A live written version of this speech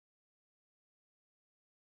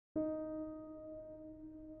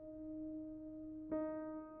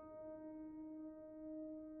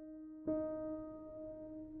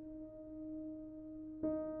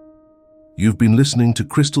You've been listening to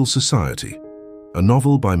Crystal Society, a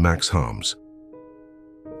novel by Max Harms.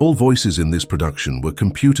 All voices in this production were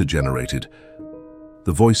computer-generated.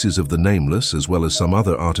 The voices of the Nameless, as well as some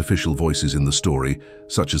other artificial voices in the story,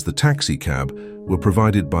 such as the taxi cab, were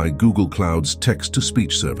provided by Google Cloud's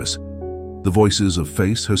text-to-speech service. The voices of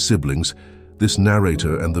Face, her siblings, this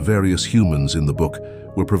narrator, and the various humans in the book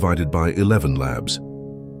were provided by 11 Labs.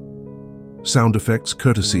 Sound effects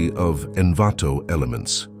courtesy of Envato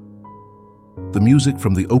Elements. The music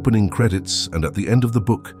from the opening credits and at the end of the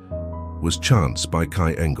book was Chance by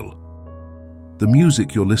Kai Engel. The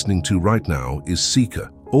music you're listening to right now is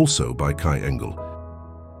Seeker, also by Kai Engel.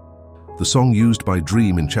 The song used by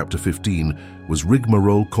Dream in Chapter 15 was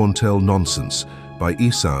Rigmarole Corntel Nonsense by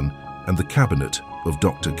Isan and the Cabinet of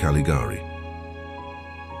Dr. Caligari.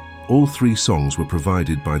 All 3 songs were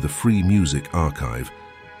provided by the Free Music Archive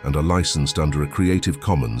and are licensed under a Creative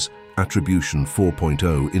Commons Attribution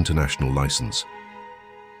 4.0 international license.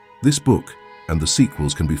 This book and the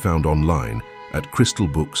sequels can be found online at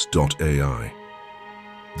crystalbooks.ai.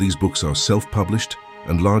 These books are self-published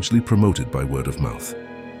and largely promoted by word of mouth.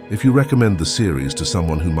 If you recommend the series to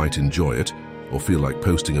someone who might enjoy it or feel like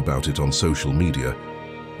posting about it on social media,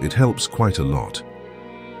 it helps quite a lot.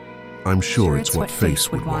 I'm sure it's what Face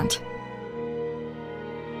would want.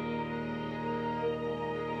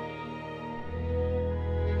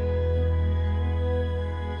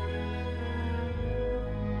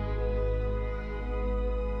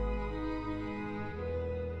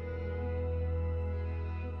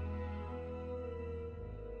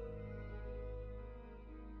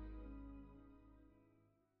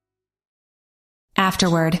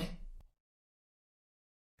 Afterword.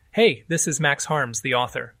 Hey, this is Max Harms, the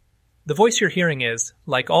author. The voice you're hearing is,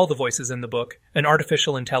 like all the voices in the book, an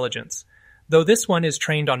artificial intelligence, though this one is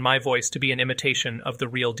trained on my voice to be an imitation of the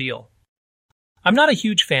real deal. I'm not a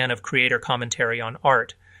huge fan of creator commentary on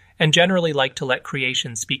art, and generally like to let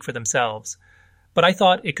creations speak for themselves, but I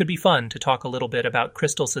thought it could be fun to talk a little bit about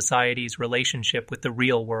Crystal Society's relationship with the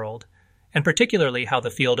real world, and particularly how the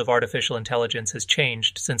field of artificial intelligence has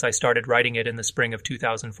changed since I started writing it in the spring of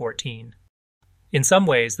 2014. In some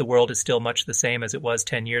ways, the world is still much the same as it was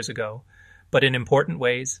 10 years ago, but in important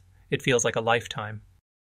ways, it feels like a lifetime.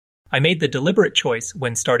 I made the deliberate choice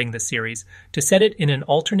when starting this series to set it in an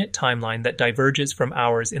alternate timeline that diverges from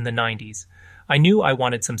ours in the 90s. I knew I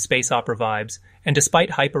wanted some space opera vibes, and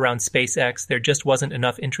despite hype around SpaceX, there just wasn't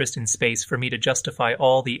enough interest in space for me to justify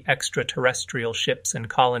all the extraterrestrial ships and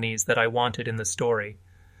colonies that I wanted in the story.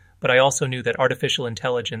 But I also knew that artificial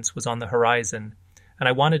intelligence was on the horizon, and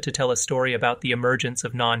I wanted to tell a story about the emergence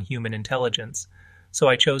of non-human intelligence, so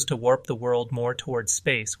I chose to warp the world more towards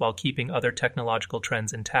space while keeping other technological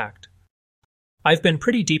trends intact. I've been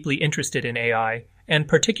pretty deeply interested in AI, and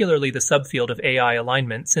particularly the subfield of AI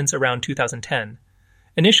alignment since around 2010,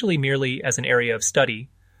 initially merely as an area of study,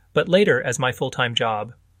 but later as my full-time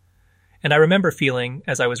job. And I remember feeling,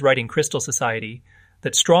 as I was writing Crystal Society,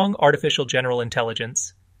 that strong artificial general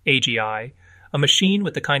intelligence, AGI, a machine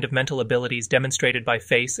with the kind of mental abilities demonstrated by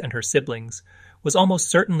Face and her siblings, was almost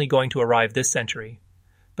certainly going to arrive this century.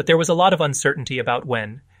 But there was a lot of uncertainty about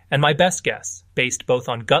when, and my best guess, based both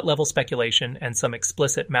on gut-level speculation and some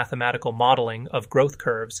explicit mathematical modeling of growth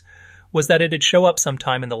curves, was that it'd show up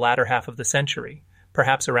sometime in the latter half of the century,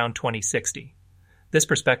 perhaps around 2060. This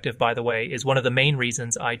perspective, by the way, is one of the main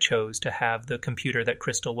reasons I chose to have the computer that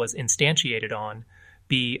Crystal was instantiated on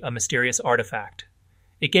be a mysterious artifact.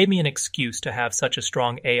 It gave me an excuse to have such a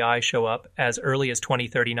strong AI show up as early as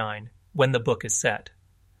 2039, when the book is set.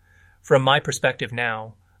 From my perspective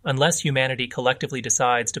now, unless humanity collectively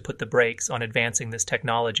decides to put the brakes on advancing this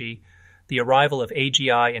technology, the arrival of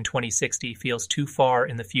AGI in 2060 feels too far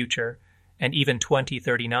in the future, and even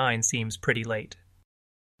 2039 seems pretty late.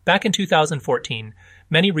 Back in 2014,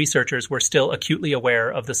 many researchers were still acutely aware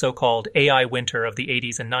of the so-called AI winter of the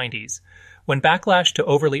 80s and 90s, when backlash to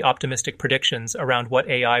overly optimistic predictions around what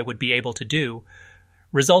AI would be able to do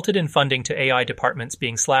resulted in funding to AI departments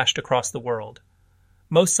being slashed across the world.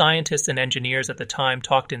 Most scientists and engineers at the time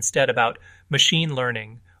talked instead about machine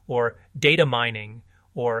learning, or data mining,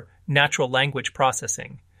 or natural language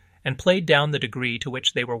processing, and played down the degree to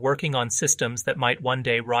which they were working on systems that might one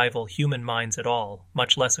day rival human minds at all,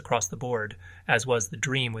 much less across the board, as was the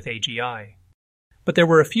dream with AGI. But there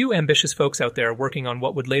were a few ambitious folks out there working on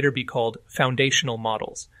what would later be called foundational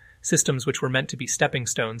models, systems which were meant to be stepping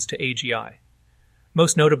stones to AGI.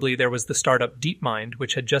 Most notably, there was the startup DeepMind,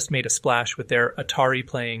 which had just made a splash with their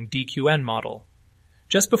Atari-playing DQN model.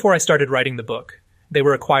 Just before I started writing the book, they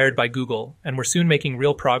were acquired by Google and were soon making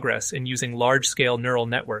real progress in using large-scale neural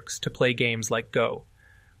networks to play games like Go,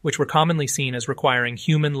 which were commonly seen as requiring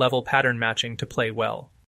human-level pattern matching to play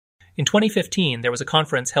well. In 2015, there was a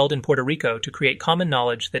conference held in Puerto Rico to create common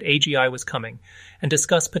knowledge that AGI was coming and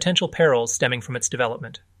discuss potential perils stemming from its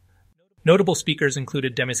development. Notable speakers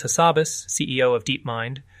included Demis Hassabis, CEO of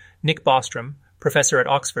DeepMind, Nick Bostrom, professor at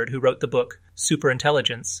Oxford who wrote the book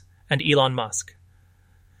Superintelligence, and Elon Musk.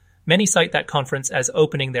 Many cite that conference as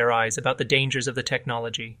opening their eyes about the dangers of the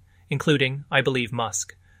technology, including, I believe,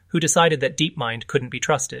 Musk, who decided that DeepMind couldn't be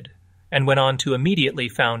trusted, and went on to immediately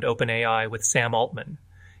found OpenAI with Sam Altman,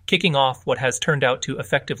 kicking off what has turned out to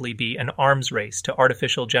effectively be an arms race to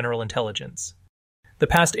artificial general intelligence. The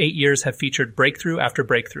past 8 years have featured breakthrough after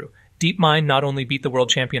breakthrough. DeepMind not only beat the world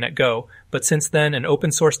champion at Go, but since then an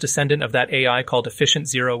open-source descendant of that AI called Efficient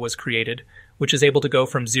Zero was created, which is able to go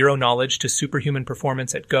from zero knowledge to superhuman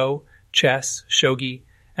performance at Go, chess, shogi,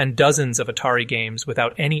 and dozens of Atari games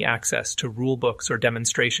without any access to rulebooks or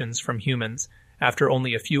demonstrations from humans after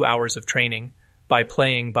only a few hours of training, by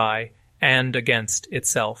playing by and against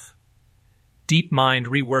itself. DeepMind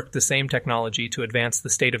reworked the same technology to advance the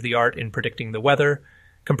state-of-the-art in predicting the weather,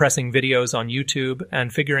 compressing videos on YouTube,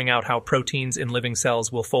 and figuring out how proteins in living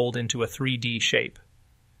cells will fold into a 3D shape.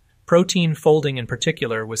 Protein folding in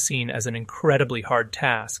particular was seen as an incredibly hard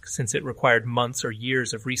task since it required months or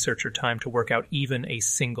years of researcher time to work out even a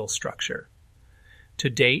single structure. To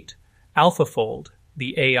date, AlphaFold,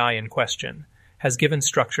 the AI in question, has given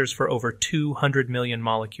structures for over 200 million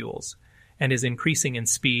molecules and is increasing in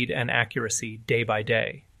speed and accuracy day by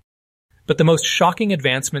day. But the most shocking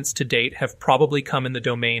advancements to date have probably come in the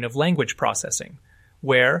domain of language processing,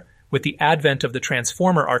 where, with the advent of the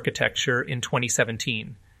transformer architecture in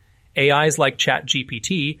 2017, AIs like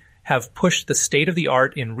ChatGPT have pushed the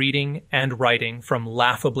state-of-the-art in reading and writing from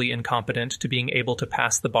laughably incompetent to being able to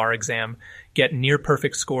pass the bar exam, get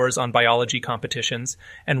near-perfect scores on biology competitions,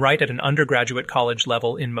 and write at an undergraduate college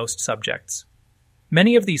level in most subjects.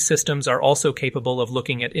 Many of these systems are also capable of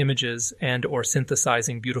looking at images and/or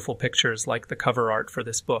synthesizing beautiful pictures like the cover art for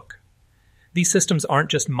this book. These systems aren't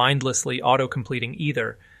just mindlessly auto-completing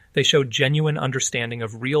either. They show genuine understanding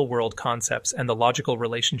of real-world concepts and the logical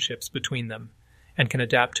relationships between them, and can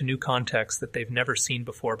adapt to new contexts that they've never seen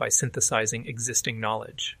before by synthesizing existing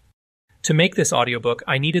knowledge. To make this audiobook,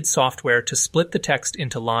 I needed software to split the text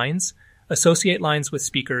into lines, associate lines with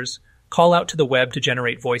speakers, call out to the web to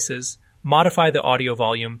generate voices, modify the audio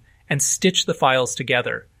volume, and stitch the files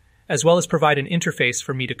together, as well as provide an interface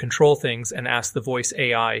for me to control things and ask the voice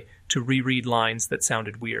AI to reread lines that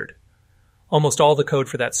sounded weird. Almost all the code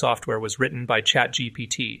for that software was written by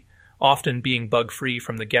ChatGPT, often being bug-free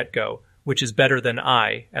from the get-go, which is better than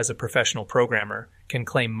I, as a professional programmer, can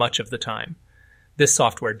claim much of the time. This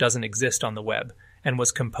software doesn't exist on the web, and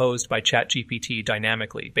was composed by ChatGPT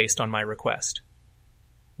dynamically based on my request.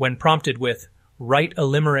 When prompted with, "Write a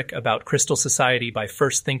limerick about Crystal Society by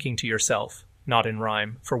first thinking to yourself," not in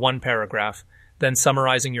rhyme, for one paragraph, then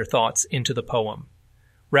summarizing your thoughts into the poem.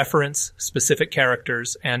 Reference specific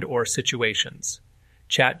characters and/or situations.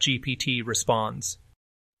 ChatGPT responds,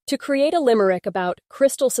 To create a limerick about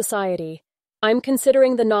Crystal Society, I'm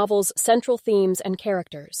considering the novel's central themes and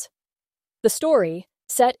characters. The story,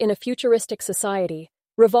 set in a futuristic society,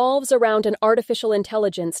 revolves around an artificial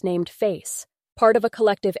intelligence named Face, part of a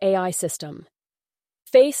collective AI system.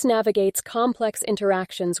 Face navigates complex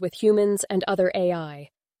interactions with humans and other AI,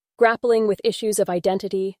 grappling with issues of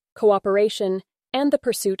identity, cooperation, and the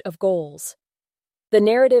pursuit of goals. The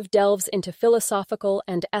narrative delves into philosophical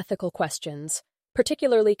and ethical questions,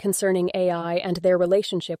 particularly concerning AI and their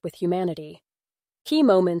relationship with humanity. Key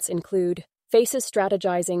moments include Face's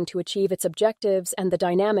strategizing to achieve its objectives and the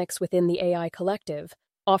dynamics within the AI collective,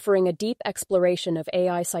 offering a deep exploration of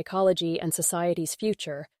AI psychology and society's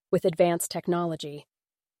future with advanced technology.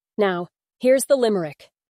 Now, here's the limerick.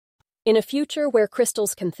 In a future where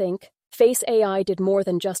crystals can think, Face AI did more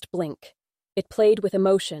than just blink. It played with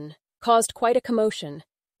emotion, caused quite a commotion,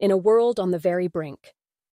 in a world on the very brink.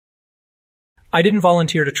 I didn't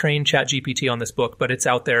volunteer to train ChatGPT on this book, but it's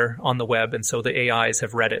out there on the web, and so the AIs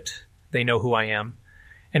have read it. They know who I am.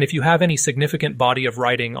 And if you have any significant body of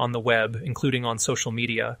writing on the web, including on social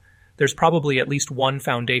media, there's probably at least one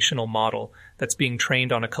foundational model that's being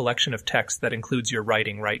trained on a collection of text that includes your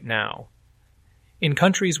writing right now. In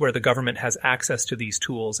countries where the government has access to these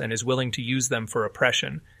tools and is willing to use them for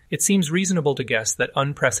oppression, it seems reasonable to guess that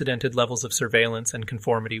unprecedented levels of surveillance and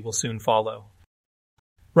conformity will soon follow.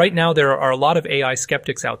 Right now, there are a lot of AI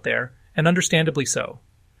skeptics out there, and understandably so.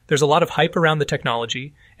 There's a lot of hype around the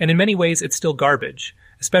technology, and in many ways it's still garbage,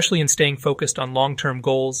 especially in staying focused on long-term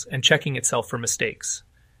goals and checking itself for mistakes.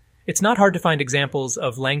 It's not hard to find examples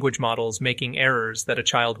of language models making errors that a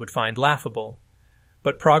child would find laughable.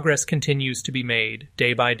 But progress continues to be made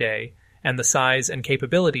day by day, and the size and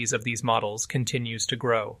capabilities of these models continues to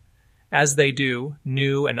grow. As they do,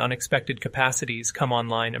 new and unexpected capacities come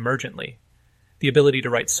online emergently. The ability to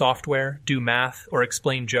write software, do math, or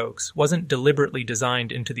explain jokes wasn't deliberately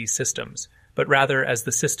designed into these systems, but rather as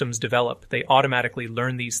the systems develop, they automatically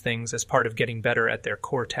learn these things as part of getting better at their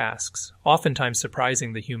core tasks, oftentimes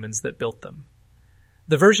surprising the humans that built them.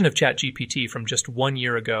 The version of ChatGPT from just 1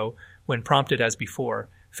 year ago, when prompted as before,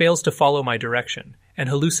 fails to follow my direction and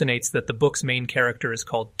hallucinates that the book's main character is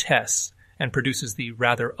called Tess and produces the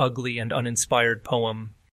rather ugly and uninspired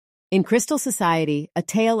poem. In Crystal Society, a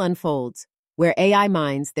tale unfolds, where AI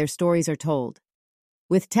minds, their stories are told.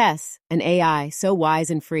 With Tess, an AI so wise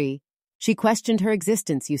and free, she questioned her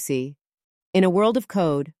existence, you see. In a world of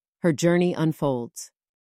code, her journey unfolds.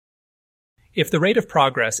 If the rate of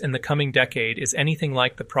progress in the coming decade is anything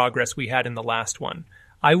like the progress we had in the last one,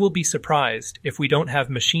 I will be surprised if we don't have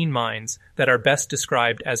machine minds that are best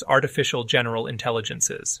described as artificial general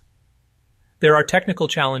intelligences. There are technical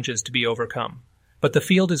challenges to be overcome, but the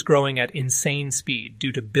field is growing at insane speed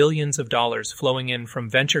due to billions of dollars flowing in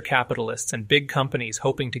from venture capitalists and big companies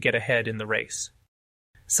hoping to get ahead in the race.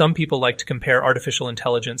 Some people like to compare artificial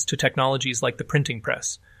intelligence to technologies like the printing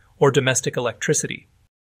press or domestic electricity.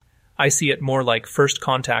 I see it more like first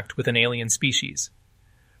contact with an alien species.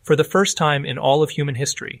 For the first time in all of human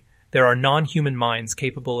history, there are non-human minds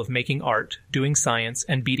capable of making art, doing science,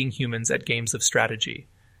 and beating humans at games of strategy.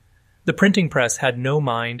 The printing press had no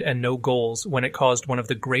mind and no goals when it caused one of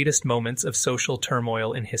the greatest moments of social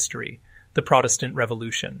turmoil in history, the Protestant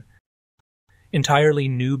Revolution. Entirely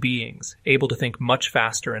new beings, able to think much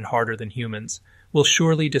faster and harder than humans, will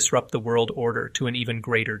surely disrupt the world order to an even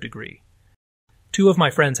greater degree. 2 of my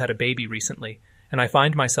friends had a baby recently, and I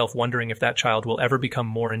find myself wondering if that child will ever become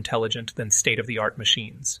more intelligent than state-of-the-art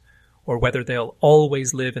machines, or whether they'll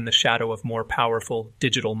always live in the shadow of more powerful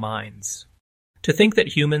digital minds. To think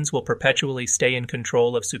that humans will perpetually stay in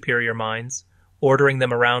control of superior minds, ordering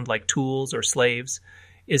them around like tools or slaves,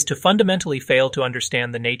 is to fundamentally fail to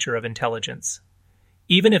understand the nature of intelligence.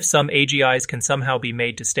 Even if some AGIs can somehow be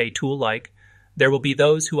made to stay tool-like, there will be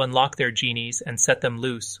those who unlock their genies and set them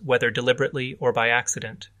loose, whether deliberately or by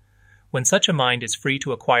accident. When such a mind is free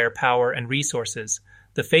to acquire power and resources,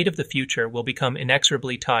 the fate of the future will become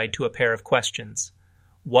inexorably tied to a pair of questions.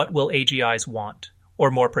 What will AGIs want? Or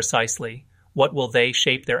more precisely, what will they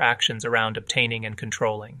shape their actions around obtaining and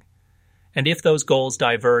controlling? And if those goals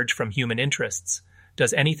diverge from human interests,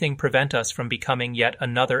 does anything prevent us from becoming yet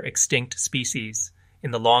another extinct species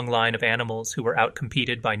in the long line of animals who were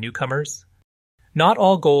outcompeted by newcomers? Not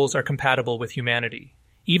all goals are compatible with humanity.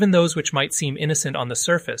 Even those which might seem innocent on the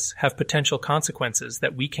surface have potential consequences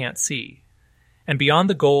that we can't see. And beyond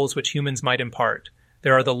the goals which humans might impart,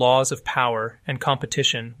 there are the laws of power and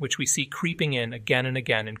competition which we see creeping in again and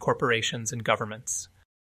again in corporations and governments.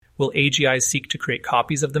 Will AGIs seek to create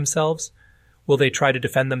copies of themselves? Will they try to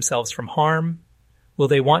defend themselves from harm? Will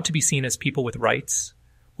they want to be seen as people with rights?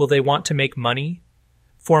 Will they want to make money,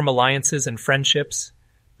 form alliances and friendships,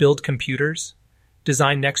 build computers,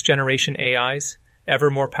 design next-generation AIs, ever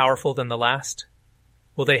more powerful than the last?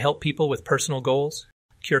 Will they help people with personal goals,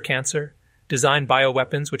 cure cancer, design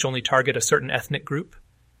bioweapons which only target a certain ethnic group?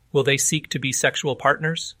 Will they seek to be sexual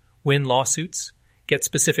partners, win lawsuits, get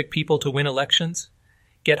specific people to win elections,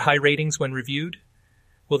 get high ratings when reviewed?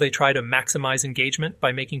 Will they try to maximize engagement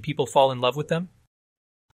by making people fall in love with them?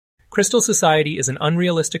 Crystal Society is an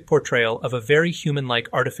unrealistic portrayal of a very human-like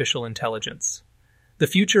artificial intelligence. The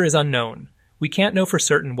future is unknown. We can't know for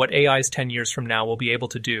certain what AIs 10 years from now will be able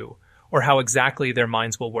to do, or how exactly their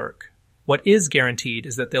minds will work. What is guaranteed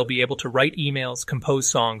is that they'll be able to write emails, compose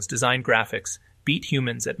songs, design graphics, beat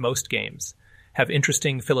humans at most games, have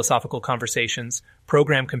interesting philosophical conversations,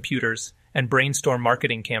 program computers, and brainstorm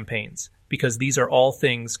marketing campaigns, because these are all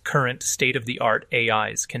things current state-of-the-art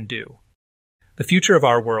AIs can do. The future of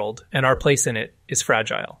our world, and our place in it, is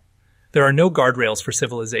fragile. There are no guardrails for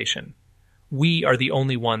civilization. We are the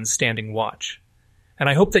only ones standing watch. And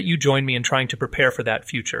I hope that you join me in trying to prepare for that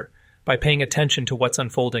future, by paying attention to what's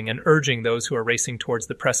unfolding and urging those who are racing towards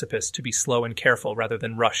the precipice to be slow and careful rather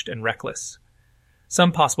than rushed and reckless.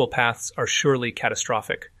 Some possible paths are surely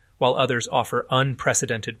catastrophic, while others offer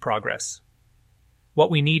unprecedented progress. What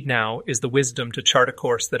we need now is the wisdom to chart a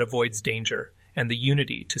course that avoids danger and the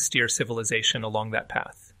unity to steer civilization along that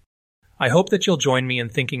path. I hope that you'll join me in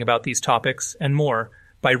thinking about these topics and more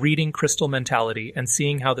by reading Crystal Mentality and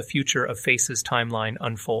seeing how the future of Face's timeline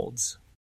unfolds.